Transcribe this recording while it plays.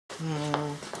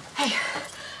Hey,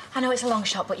 I know it's a long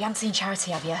shot, but you haven't seen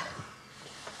Charity, have you?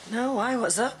 No, why?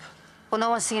 What's up? Well, no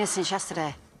one's seen her since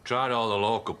yesterday. Tried all the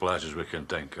local places we can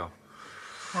think of.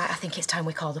 Right, I think it's time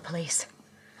we call the police.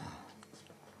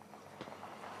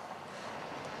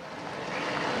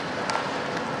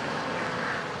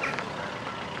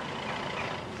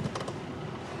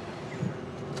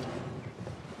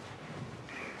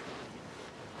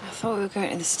 I thought we were going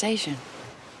to the station.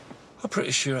 I'm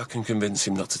pretty sure I can convince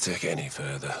him not to take it any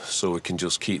further, so we can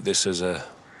just keep this as a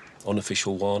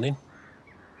unofficial warning.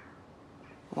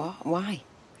 What? Why?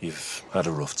 You've had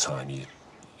a rough time.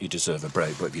 You deserve a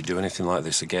break, but if you do anything like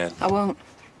this again... I won't.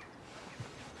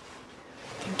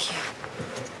 Thank you.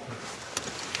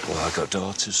 Well, I got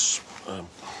daughters.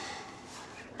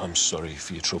 I'm sorry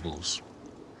for your troubles.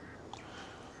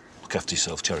 Look after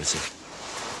yourself, Charity.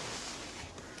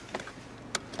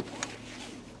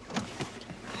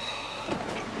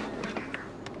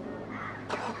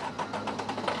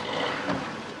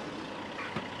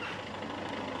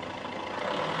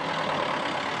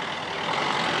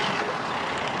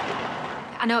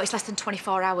 I know it's less than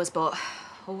 24 hours, but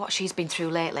what she's been through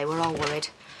lately, we're all worried.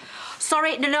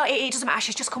 Sorry, no, it doesn't matter.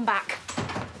 She's just come back.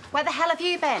 Where the hell have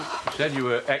you been? Said you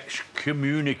were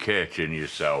excommunicating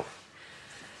yourself.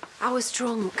 I was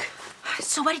drunk.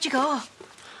 So where did you go?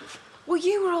 Well,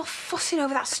 you were all fussing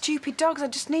over that stupid dog. I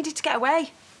just needed to get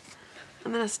away.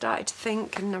 And then I started to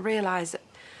think, and I realised that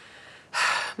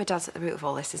my dad's at the root of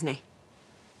all this, isn't he?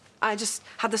 I just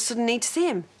had the sudden need to see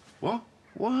him. What?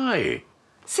 Why?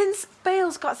 Since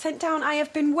Bales got sent down, I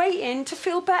have been waiting to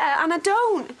feel better, and I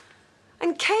don't.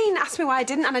 And Kane asked me why I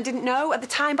didn't, and I didn't know at the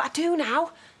time, but I do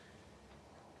now.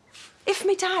 If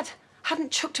my dad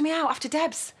hadn't chucked me out after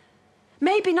Debs,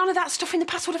 maybe none of that stuff in the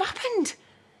past would have happened.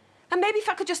 And maybe if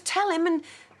I could just tell him and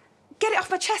get it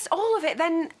off my chest, all of it,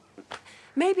 then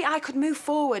maybe I could move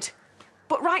forward.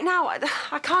 But right now,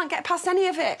 I can't get past any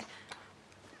of it.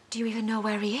 Do you even know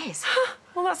where he is?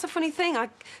 Well, that's the funny thing. I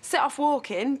set off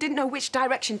walking, didn't know which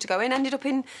direction to go in, ended up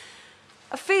in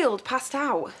a field, passed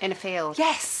out. In a field?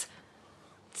 Yes.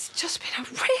 It's just been a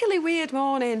really weird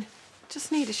morning.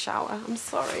 Just need a shower. I'm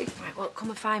sorry. Right, well, come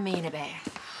and find me in a bit.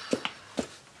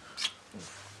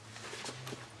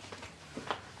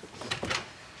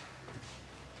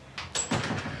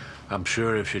 I'm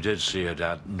sure if she did see her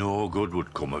dad, no good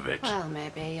would come of it. Well,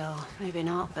 maybe, or maybe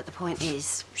not. But the point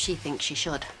is, she thinks she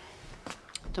should.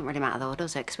 Doesn't really matter, though,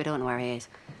 does it? Because we don't know where he is.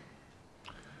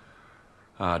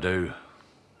 I do.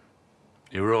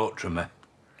 He wrote to me.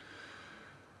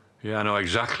 Yeah, I know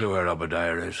exactly where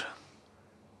Obadiah is.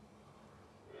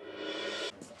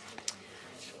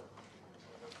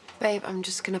 Babe, I'm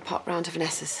just going to pop round to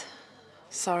Vanessa's.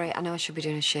 Sorry, I know I should be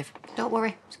doing a shiv. Don't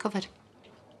worry, it's covered.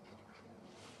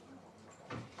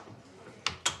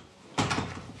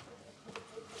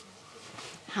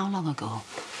 How long ago?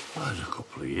 Well, it was a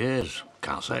couple of years.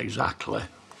 Can't say exactly.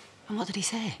 And what did he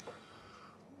say?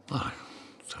 Well,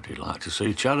 he said he'd like to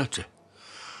see Charity.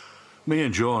 Me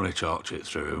and Joni talked it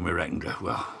through and we reckoned,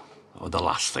 well, the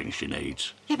last thing she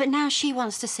needs. Yeah, but now she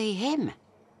wants to see him.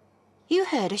 You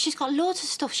heard her. She's got loads of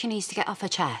stuff she needs to get off her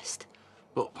chest.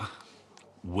 But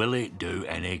will it do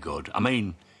any good? I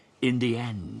mean, in the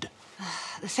end.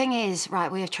 The thing is,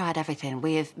 right, we have tried everything.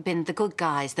 We have been the good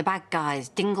guys, the bad guys,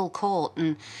 Dingle Court,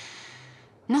 and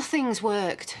nothing's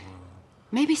worked.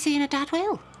 Maybe seeing her dad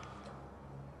will.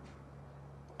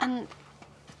 And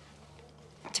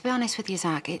to be honest with you,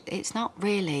 Zach, it's not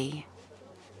really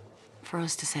for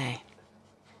us to say.